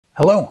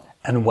Hello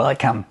and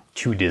welcome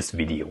to this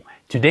video.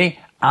 Today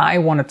I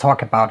want to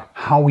talk about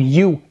how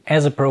you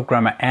as a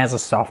programmer, as a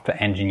software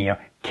engineer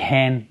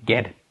can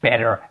get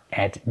better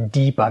at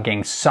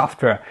debugging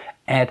software,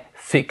 at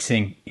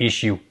fixing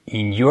issue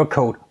in your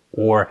code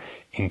or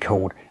in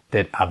code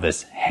that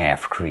others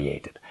have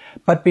created.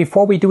 But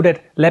before we do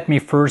that, let me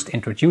first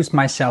introduce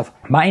myself.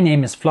 My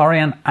name is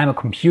Florian. I'm a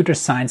computer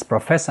science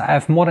professor. I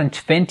have more than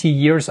 20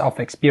 years of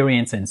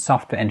experience in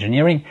software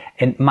engineering,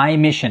 and my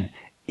mission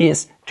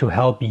is to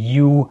help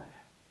you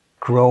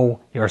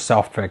grow your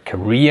software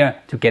career,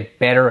 to get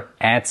better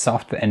at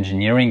software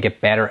engineering,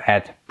 get better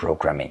at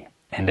programming.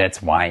 And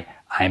that's why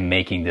I'm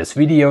making these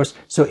videos.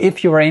 So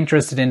if you are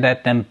interested in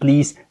that, then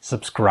please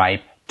subscribe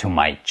to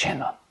my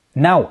channel.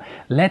 Now,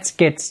 let's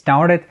get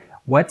started.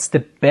 What's the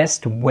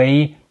best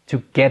way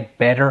to get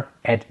better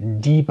at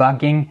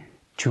debugging,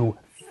 to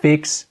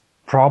fix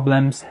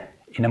problems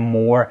in a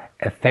more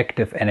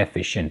effective and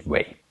efficient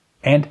way?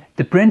 And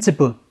the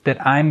principle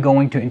that I'm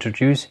going to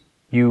introduce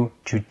you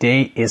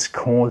today is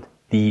called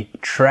the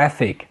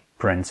traffic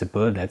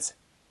principle. That's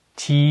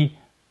T-R-A-F-F-I-C,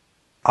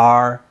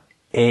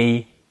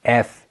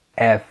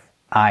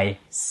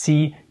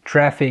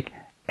 traffic,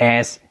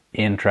 as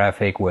in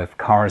traffic with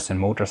cars and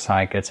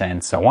motorcycles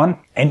and so on.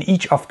 And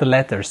each of the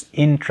letters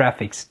in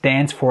traffic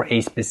stands for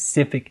a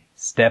specific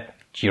step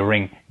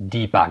during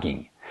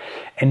debugging.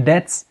 And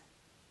that's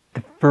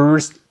the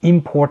first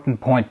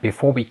important point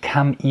before we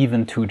come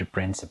even to the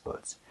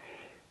principles.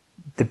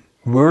 The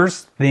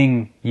worst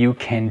thing you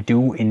can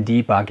do in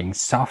debugging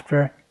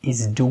software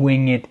is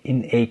doing it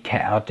in a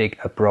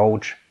chaotic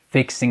approach,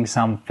 fixing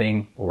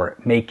something or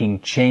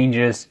making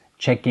changes,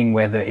 checking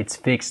whether it's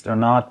fixed or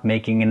not,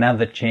 making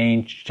another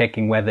change,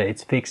 checking whether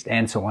it's fixed,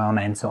 and so on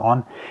and so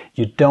on.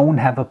 You don't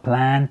have a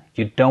plan,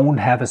 you don't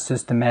have a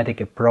systematic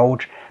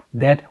approach.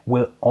 That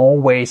will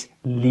always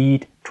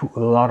lead to a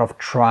lot of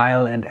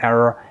trial and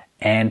error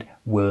and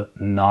will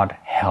not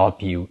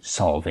help you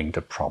solving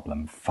the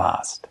problem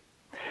fast.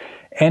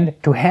 And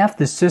to have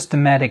this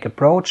systematic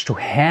approach, to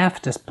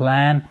have this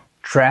plan,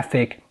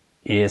 traffic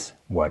is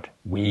what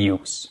we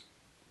use.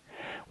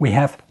 We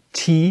have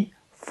T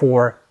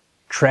for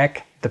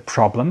track the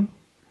problem.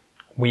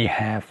 We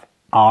have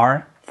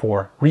R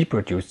for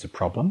reproduce the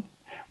problem.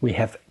 We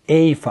have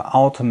A for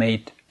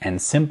automate and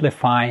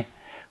simplify.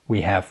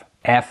 We have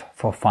F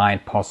for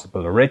find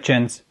possible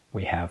origins.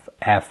 We have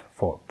F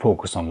for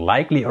focus on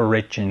likely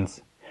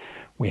origins.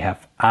 We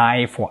have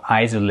I for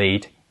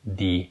isolate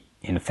the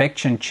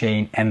infection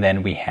chain. And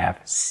then we have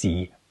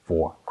C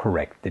for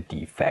correct the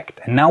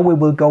defect. And now we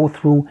will go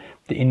through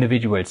the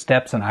individual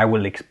steps and I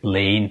will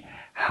explain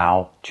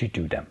how to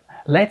do them.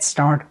 Let's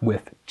start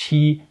with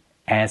T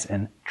as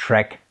in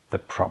track the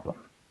problem.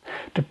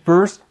 The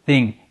first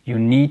thing you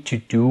need to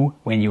do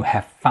when you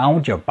have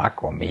found your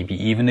bug, or maybe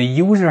even a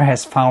user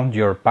has found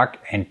your bug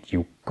and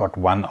you got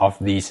one of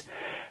these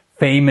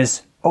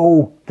famous,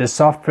 oh, the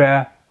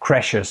software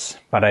crashes,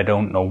 but I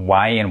don't know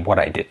why and what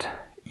I did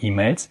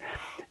emails.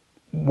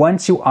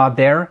 Once you are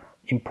there,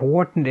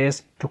 important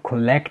is to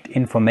collect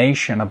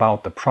information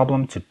about the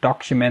problem, to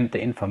document the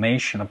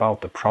information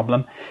about the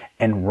problem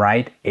and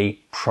write a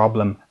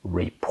problem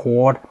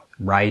report,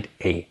 write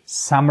a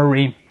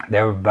summary.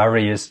 There are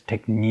various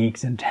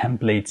techniques and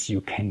templates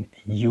you can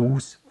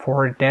use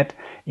for that.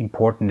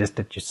 Important is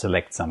that you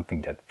select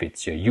something that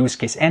fits your use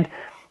case, and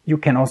you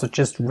can also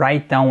just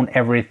write down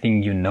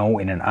everything you know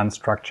in an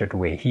unstructured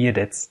way here.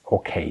 That's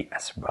okay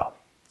as well.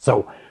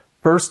 So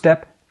first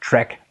step,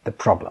 track the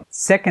problem.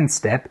 Second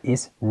step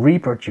is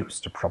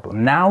reproduce the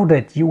problem. Now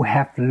that you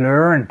have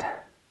learned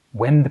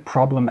when the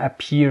problem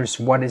appears,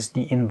 what is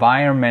the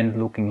environment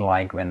looking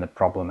like when the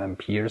problem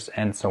appears,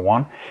 and so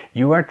on,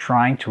 you are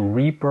trying to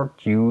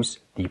reproduce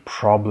the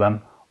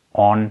problem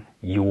on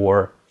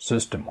your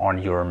system,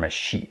 on your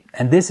machine.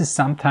 And this is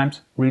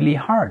sometimes really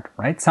hard,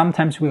 right?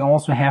 Sometimes we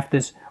also have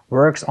this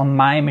works on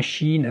my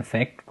machine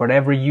effect.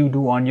 Whatever you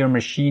do on your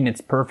machine,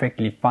 it's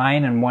perfectly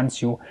fine. And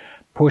once you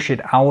push it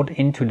out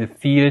into the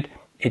field,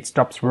 it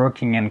stops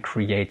working and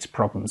creates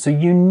problems. So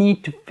you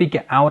need to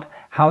figure out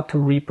how to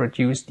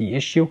reproduce the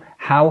issue,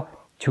 how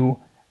to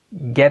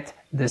get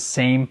the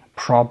same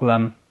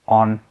problem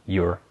on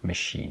your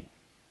machine.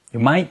 You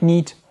might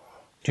need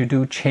to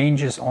do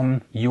changes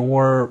on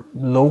your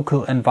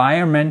local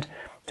environment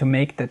to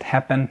make that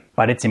happen,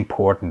 but it's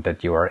important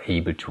that you are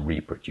able to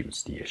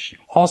reproduce the issue.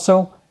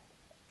 Also,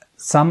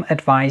 some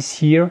advice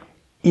here: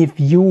 if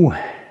you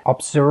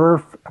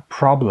observe a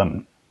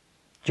problem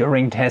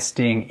during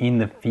testing in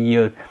the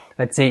field,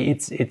 let's say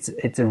it's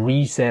a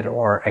reset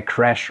or a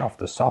crash of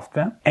the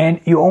software,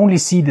 and you only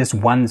see this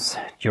once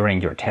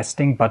during your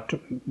testing, but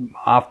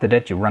after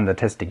that you run the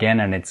test again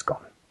and it's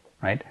gone,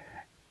 right?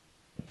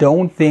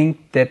 Don't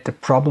think that the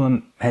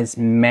problem has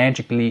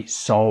magically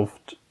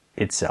solved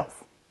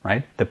itself,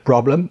 right? The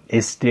problem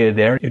is still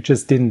there. You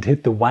just didn't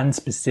hit the one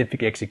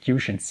specific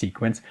execution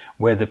sequence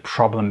where the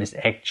problem is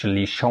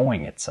actually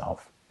showing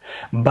itself.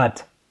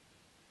 But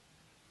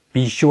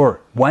be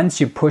sure,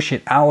 once you push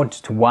it out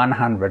to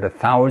 100,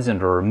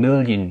 1,000 or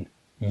 1,000,000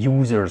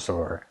 users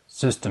or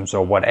systems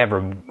or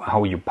whatever,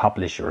 how you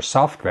publish your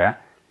software,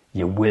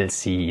 you will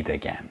see it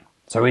again.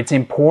 So it's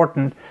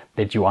important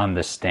that you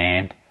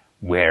understand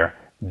where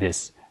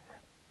this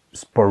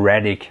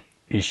sporadic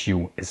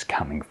issue is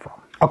coming from.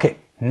 Okay,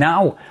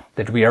 now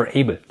that we are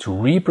able to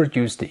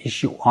reproduce the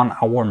issue on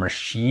our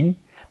machine,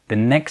 the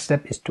next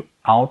step is to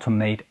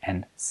automate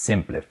and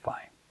simplify.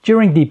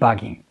 During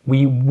debugging,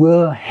 we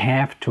will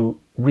have to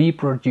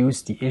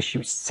reproduce the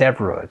issue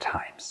several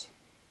times.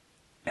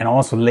 And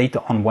also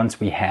later on,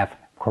 once we have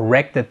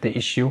corrected the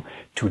issue,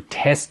 to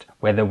test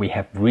whether we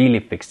have really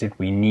fixed it,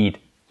 we need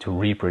to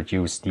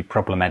reproduce the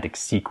problematic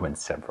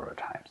sequence several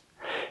times.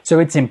 So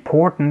it's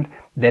important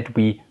that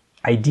we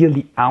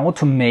ideally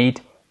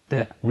automate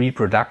the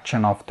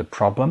reproduction of the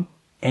problem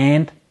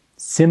and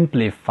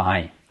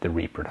simplify the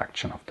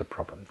reproduction of the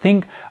problem.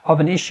 Think of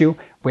an issue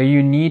where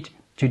you need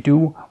to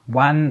do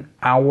 1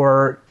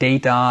 hour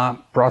data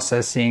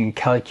processing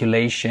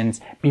calculations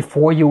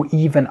before you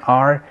even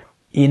are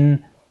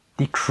in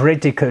the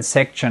critical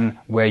section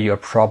where your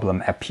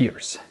problem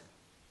appears.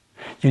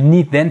 You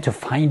need then to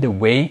find a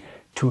way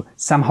to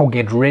somehow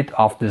get rid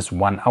of this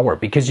 1 hour,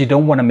 because you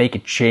don't want to make a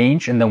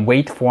change and then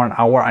wait for an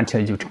hour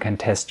until you can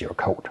test your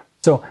code.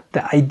 So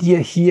the idea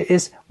here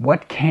is,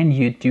 what can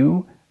you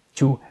do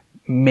to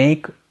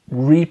make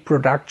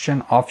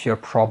reproduction of your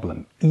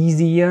problem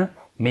easier?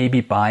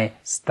 Maybe by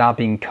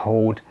stopping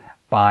code,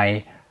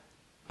 by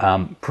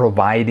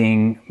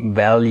providing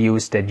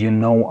values that you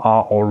know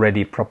are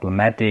already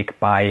problematic,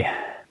 by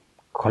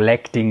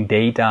collecting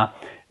data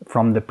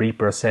from the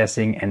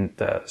pre-processing and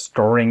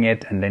storing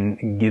it and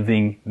then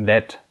giving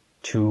that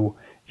to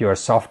your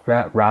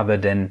software rather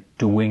than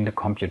doing the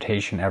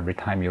computation every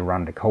time you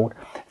run the code.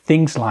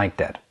 Things like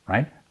that,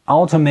 right?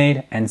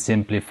 Automate and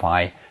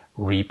simplify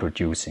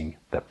reproducing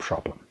the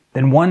problem.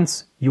 Then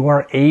once you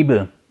are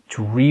able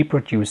to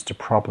reproduce the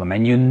problem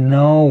and you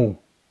know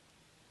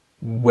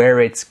where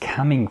it's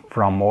coming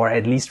from, or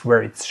at least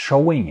where it's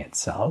showing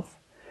itself,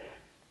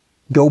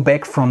 go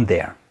back from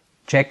there.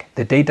 Check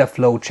the data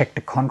flow, check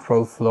the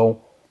control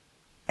flow,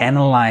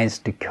 analyze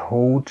the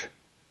code,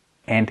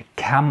 and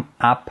come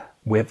up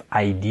with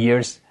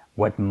ideas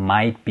what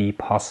might be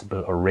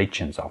possible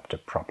origins of the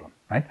problem,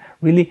 right?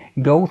 Really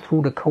go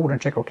through the code and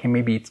check, okay,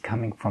 maybe it's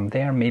coming from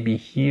there, maybe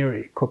here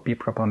it could be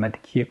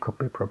problematic, here could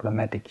be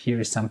problematic, here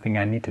is something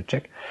I need to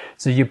check.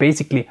 So you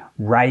basically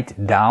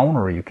write down,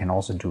 or you can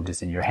also do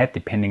this in your head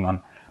depending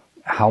on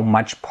how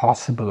much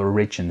possible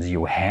origins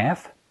you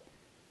have,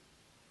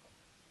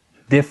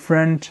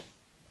 different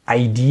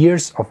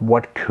ideas of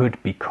what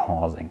could be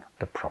causing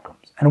the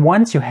problems. And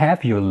once you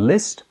have your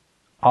list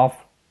of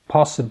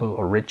possible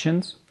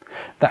origins,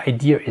 the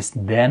idea is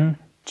then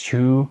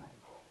to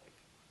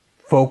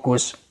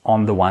focus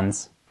on the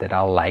ones that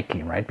are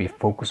likely, right? We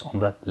focus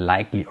on the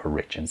likely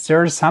origins.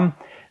 There are some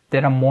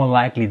that are more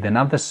likely than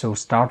others, so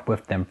start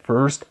with them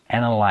first,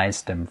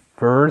 analyze them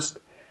first,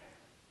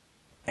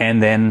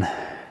 and then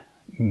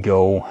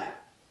go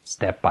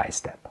step by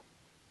step.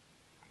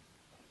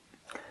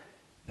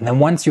 And then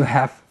once you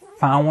have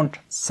found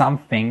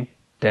something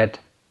that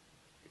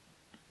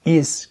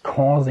is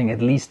causing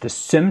at least a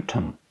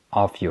symptom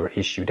of your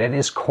issue, that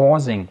is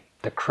causing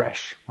the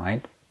crash,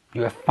 right?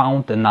 You have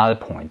found the null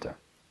pointer.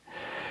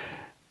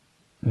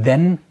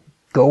 Then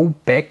go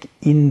back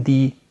in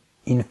the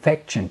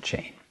infection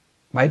chain.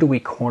 Why do we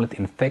call it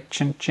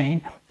infection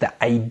chain? The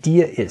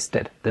idea is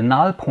that the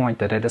null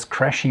pointer that is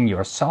crashing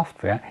your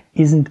software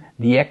isn't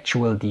the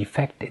actual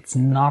defect. It's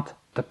not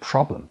the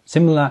problem.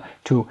 Similar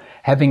to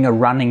having a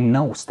running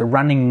nose. The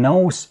running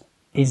nose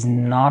is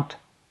not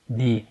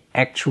the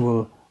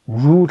actual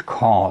root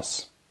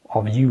cause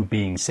of you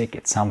being sick.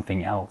 It's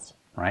something else,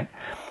 right?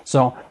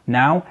 So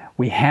now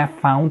we have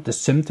found the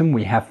symptom,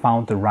 we have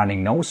found the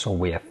running nose, so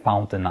we have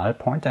found the null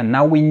pointer, and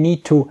now we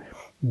need to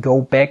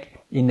go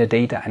back in the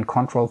data and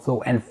control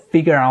flow and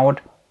figure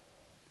out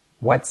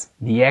what's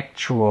the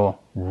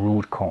actual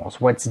root cause,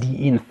 what's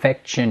the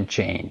infection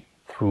chain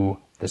through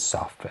the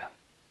software.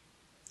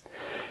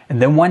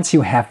 And then once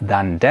you have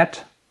done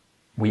that,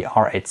 we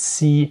are at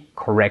C,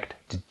 correct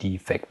the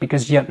defect,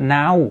 because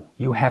now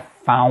you have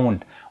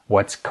found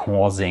what's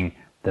causing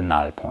the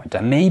null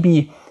pointer.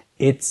 Maybe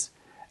it's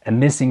a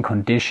missing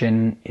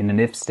condition in an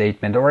if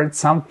statement, or it's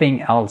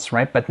something else,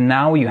 right? But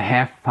now you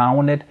have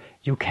found it,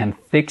 you can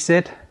fix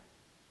it,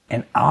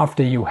 and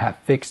after you have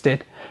fixed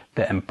it,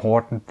 the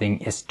important thing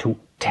is to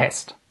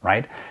test,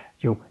 right?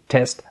 You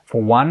test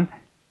for one,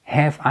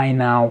 have I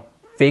now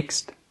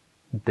fixed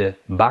the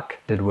bug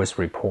that was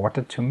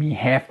reported to me?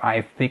 Have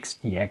I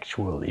fixed the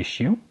actual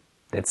issue?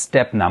 That's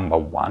step number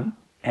one.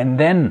 And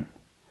then,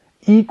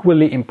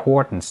 equally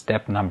important,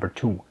 step number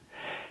two.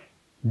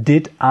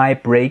 Did I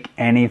break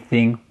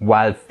anything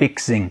while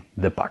fixing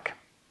the bug?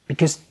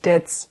 Because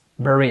that's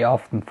very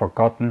often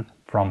forgotten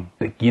from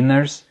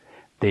beginners.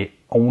 They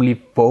only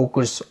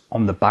focus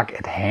on the bug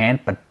at hand,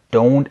 but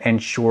don't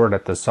ensure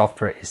that the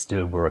software is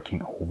still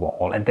working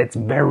overall. And that's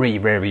very,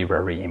 very,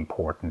 very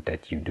important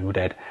that you do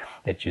that,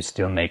 that you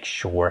still make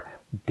sure,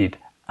 did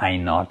I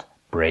not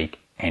break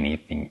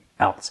anything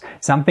else.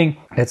 Something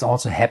that's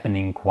also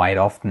happening quite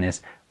often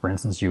is, for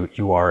instance,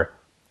 you are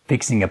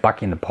fixing a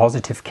bug in the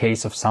positive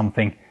case of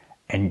something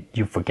and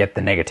you forget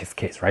the negative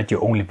case, right? You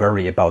only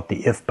worry about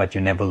the if, but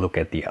you never look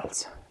at the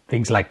else.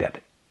 Things like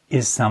that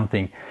is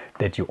something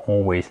that you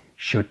always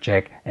should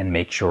check and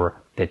make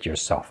sure that your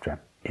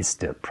software is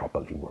still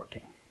properly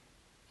working.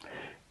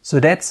 So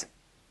that's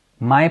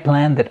my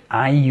plan that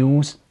I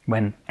use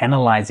when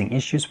analyzing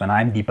issues, when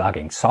I'm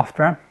debugging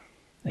software.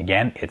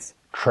 Again, it's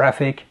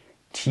traffic,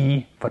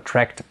 T for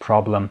track the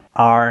problem,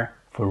 R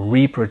for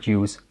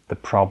reproduce the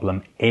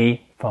problem,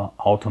 A for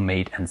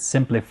automate and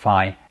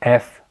simplify,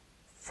 F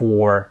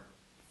for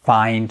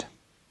find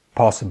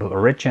possible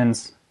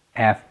origins,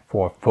 F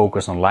for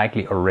focus on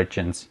likely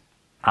origins,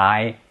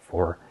 I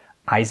for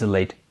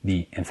isolate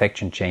the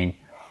infection chain,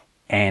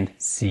 and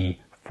C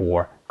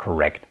for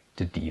correct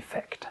the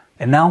defect.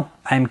 And now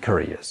I'm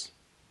curious.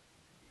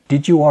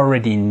 Did you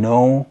already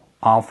know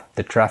of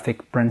the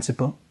traffic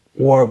principle,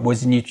 or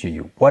was it new to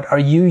you? What are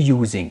you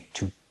using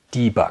to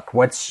debug?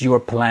 What's your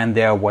plan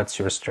there? What's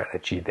your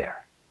strategy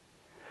there?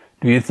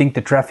 Do you think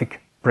the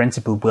traffic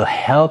principle will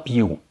help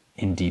you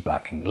in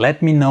debugging?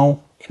 Let me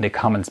know in the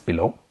comments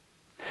below.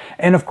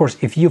 And of course,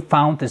 if you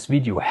found this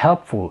video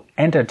helpful,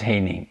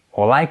 entertaining,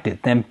 or liked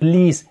it, then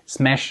please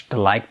smash the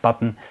like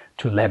button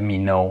to let me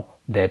know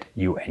that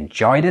you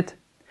enjoyed it.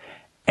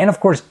 And of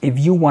course, if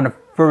you want to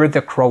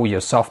further grow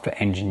your software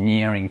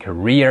engineering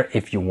career,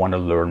 if you want to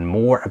learn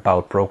more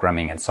about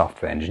programming and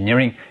software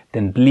engineering,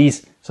 then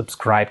please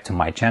subscribe to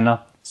my channel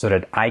so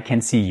that I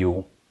can see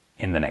you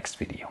in the next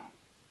video.